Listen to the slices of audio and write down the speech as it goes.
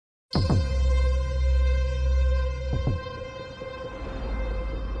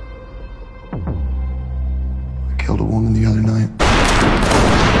woman the other night.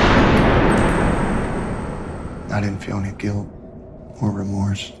 I didn't feel any guilt or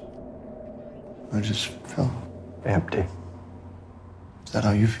remorse. I just felt empty. Is that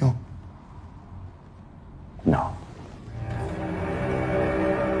how you feel? No.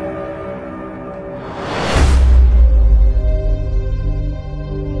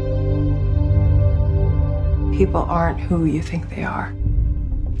 People aren't who you think they are.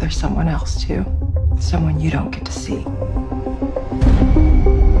 There's someone else, too. Someone you don't get to see.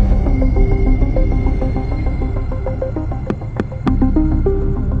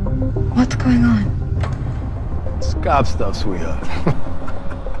 What's going on? Scott stuff, sweetheart.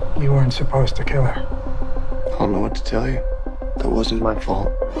 You weren't supposed to kill her. I don't know what to tell you. That wasn't my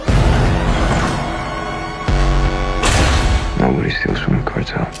fault. Nobody steals from the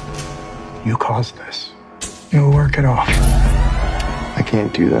cartel. You caused this. You'll work it off. I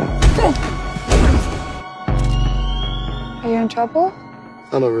can't do that. Are you in trouble?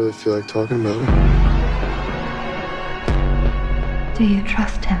 I don't really feel like talking about it. Do you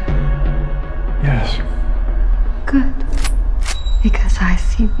trust him? Yes. Good. Because I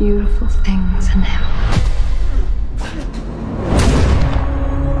see beautiful things in him.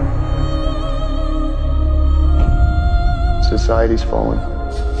 Society's falling.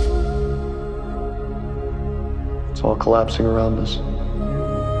 It's all collapsing around us.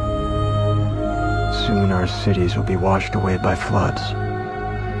 Soon our cities will be washed away by floods,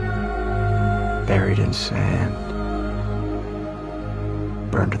 buried in sand,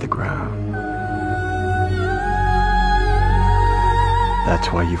 burned to the ground. That's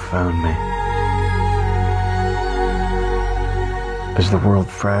why you found me. As the world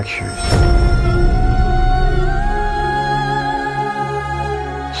fractures,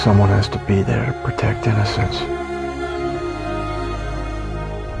 someone has to be there to protect innocence.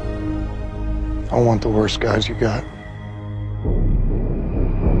 I want the worst guys you got.